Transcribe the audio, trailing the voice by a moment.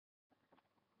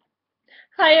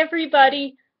Hi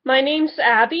everybody, my name's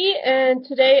Abby and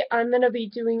today I'm going to be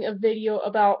doing a video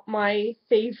about my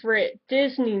favorite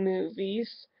Disney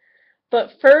movies.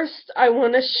 But first I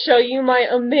want to show you my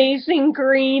amazing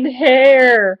green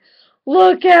hair.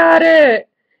 Look at it!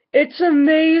 It's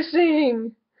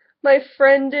amazing! My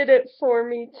friend did it for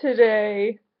me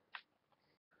today.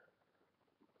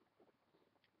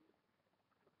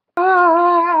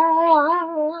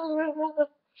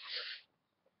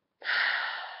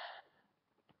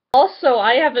 Also,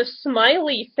 I have a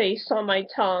smiley face on my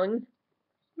tongue.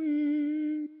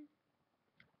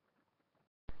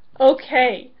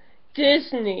 Okay,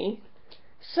 Disney.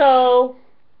 So,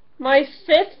 my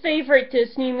fifth favorite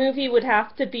Disney movie would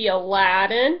have to be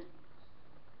Aladdin.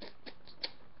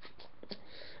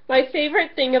 My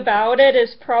favorite thing about it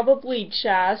is probably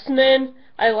Jasmine.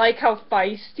 I like how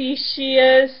feisty she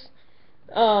is.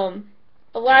 Um,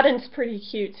 Aladdin's pretty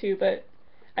cute too, but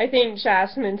I think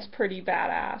Jasmine's pretty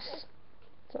badass.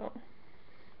 So,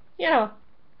 yeah.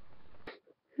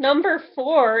 Number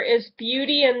 4 is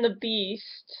Beauty and the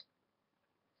Beast.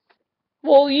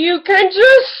 Well, you can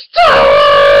just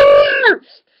start!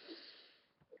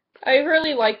 I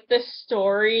really like this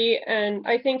story, and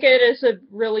I think it is a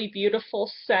really beautiful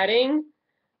setting.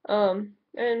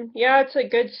 And yeah, it's a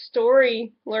good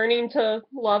story, learning to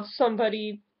love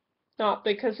somebody not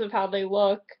because of how they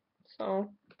look. So,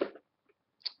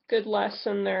 good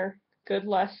lesson there. Good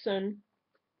lesson.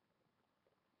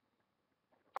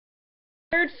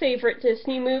 Third favorite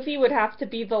Disney movie would have to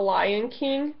be The Lion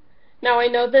King. Now, I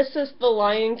know this is The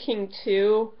Lion King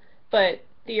 2, but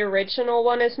the original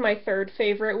one is my third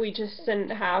favorite. We just didn't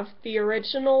have the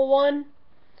original one.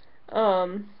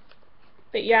 Um,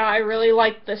 But yeah, I really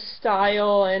like the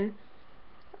style and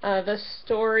the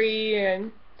story,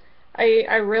 and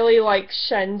I really like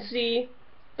Shenzi,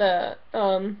 the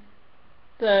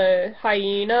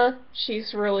hyena.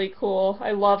 She's really cool.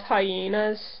 I love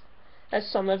hyenas, as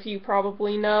some of you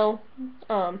probably know.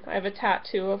 I have a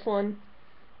tattoo of one.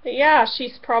 But yeah,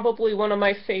 she's probably one of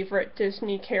my favorite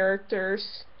Disney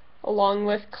characters, along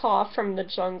with Kaa from the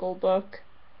Jungle Book.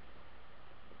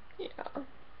 Yeah.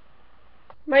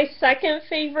 My second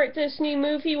favorite Disney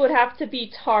movie would have to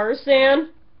be Tarzan.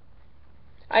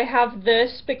 I have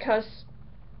this because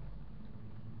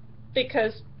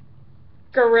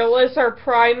gorillas are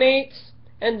primates,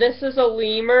 and this is a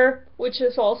lemur, which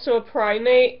is also a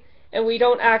primate, and we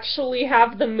don't actually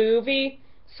have the movie,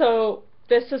 so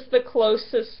this is the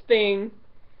closest thing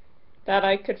that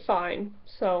I could find,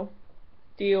 so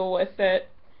deal with it.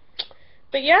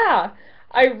 But yeah,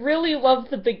 I really love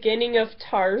the beginning of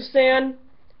Tarzan,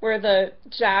 where the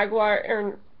jaguar,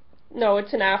 or no,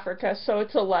 it's in Africa, so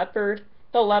it's a leopard.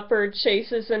 The leopard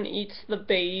chases and eats the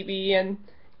baby and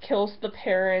kills the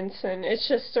parents, and it's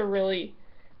just a really,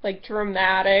 like,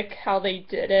 dramatic how they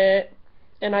did it.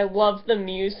 And I love the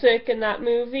music in that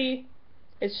movie.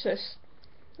 It's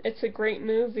a great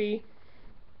movie.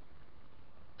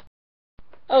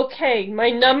 Okay, my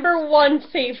number 1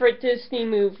 favorite Disney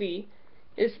movie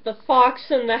is The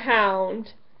Fox and the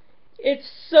Hound.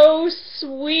 It's so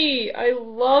sweet. I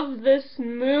love this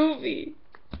movie.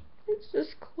 It's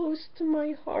just close to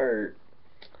my heart.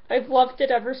 I've loved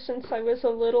it ever since I was a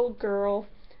little girl.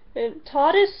 And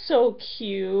Todd is so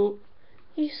cute.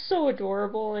 He's so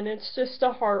adorable, and it's just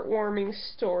a heartwarming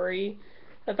story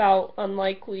about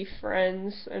unlikely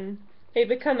friends, and they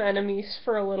become enemies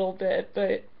for a little bit,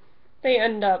 but they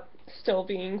end up still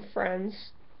being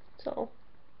friends. So,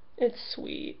 it's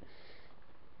sweet.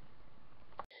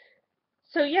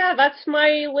 So yeah, that's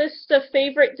my list of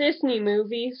favorite Disney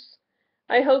movies.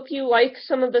 I hope you like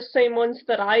some of the same ones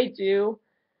that I do.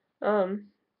 Um,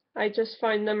 I just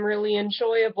find them really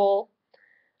enjoyable.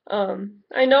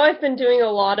 I know I've been doing a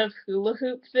lot of hula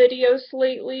hoop videos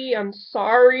lately. I'm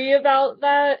sorry about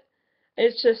that.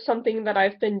 It's just something that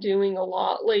I've been doing a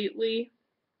lot lately.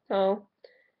 So,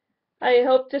 I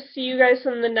hope to see you guys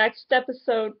in the next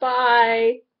episode.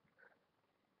 Bye!